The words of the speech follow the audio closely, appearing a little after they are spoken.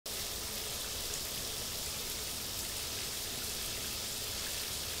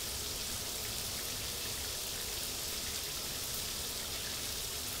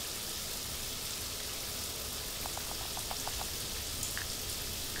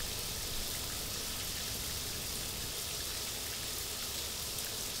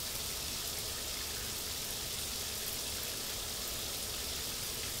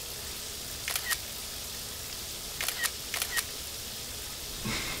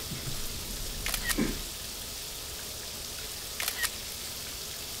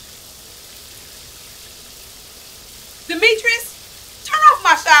Demetrius, turn off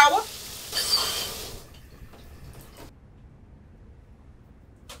my shower.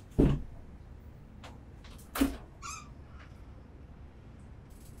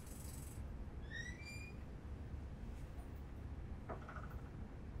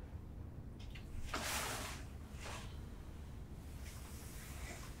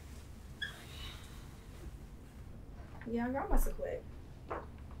 Yeah, I must have quit.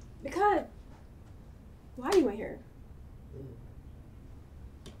 Because why are you in here?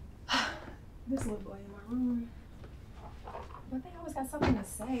 This little boy in my room. I think I always got something to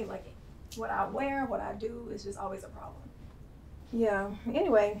say. Like what I wear, what I do is just always a problem. Yeah.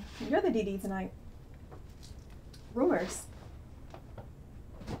 Anyway, you're the DD tonight. Rumors.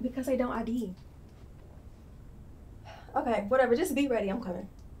 Because they don't ID. Okay, whatever. Just be ready. I'm coming.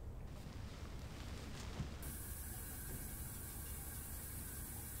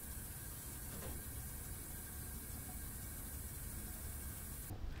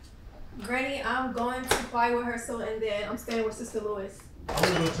 Granny, I'm going to choir rehearsal and then I'm staying with Sister Lois. I'm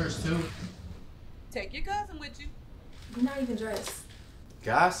gonna go to church too. Take your cousin with you. You're not even dressed.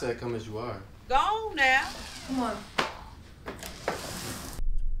 God said come as you are. Go on now. Come on.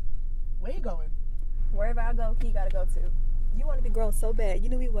 Where you going? Wherever I go, he gotta go too. You want to be grown so bad. You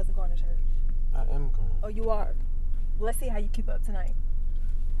knew he wasn't going to church. I am going. Oh, you are? Well, let's see how you keep up tonight.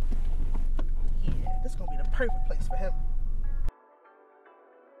 Yeah, this is gonna be the perfect place for him.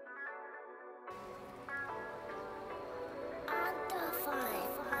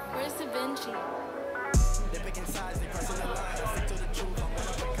 Where's Da Vinci? They picking sides, they pressing the line. Stick to the truth, I'm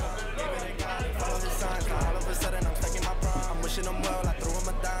gonna become. Give it a God, they follow the signs. Now all of a sudden I'm stuck in my prime. I'm wishing them well, I threw them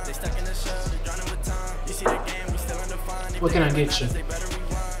a dime. They stuck in the shell, they drowning with time. You see the game, we still undefined. What can I get you? They better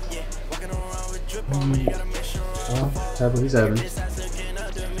rewind. Yeah, walking around with drip on me, you gotta make sure. Well, tap what he's having. Okay. When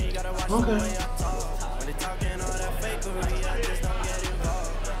they talking all that fakery, I just don't get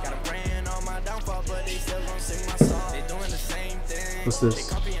involved. Got a brand on my downfall, but they still gon' sing my song. They doing the same thing. What's this?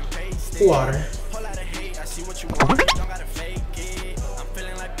 They copy and paste it. Water. Whole lot of hate, I see what you want, you don't gotta fake it. I'm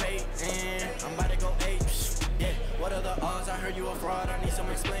feeling like Peyton, I'm about to go apes. Yeah, what are the odds? I heard you a fraud, I need some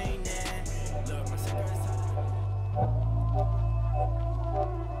explaining. Look, my secret is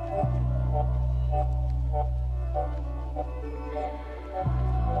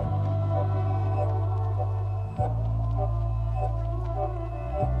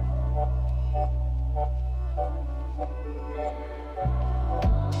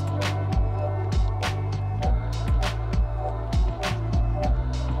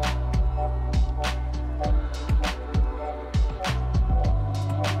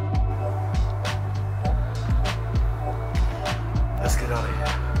Let's get out of here.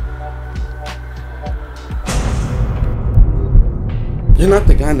 You're not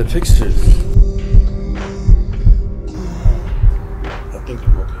the guy in the pictures. I think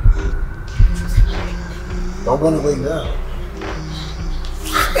you're okay. Don't run away now.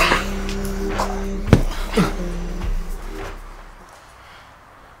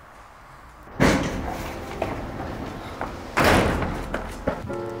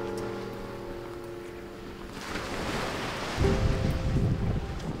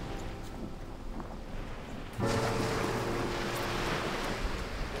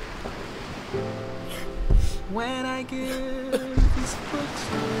 When I give these books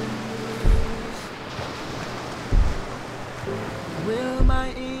will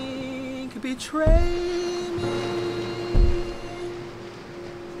my ink betray me?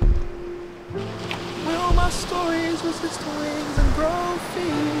 Will my stories resist wings and grow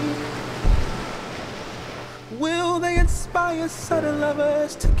feet? Will they inspire sudden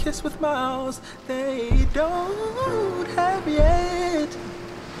lovers to kiss with mouths they don't have yet?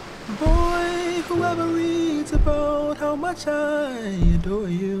 Boy, whoever reads about how much I adore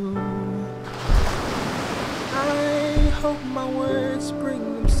you, I hope my words bring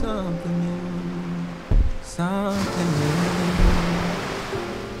them something new, something new.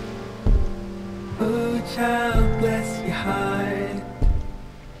 Oh, child, bless your heart,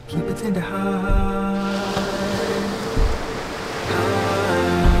 keep a tender heart.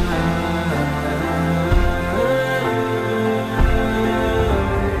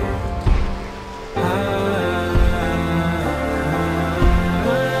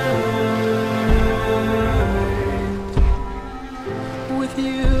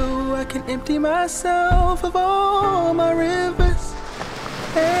 Empty myself of all my rivers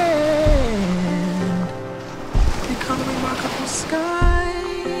and become a remarkable sky.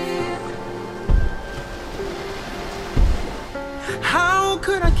 How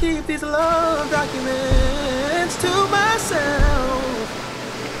could I keep these love documents to myself?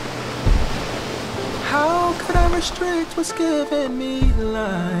 How could I restrict what's giving me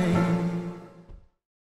life.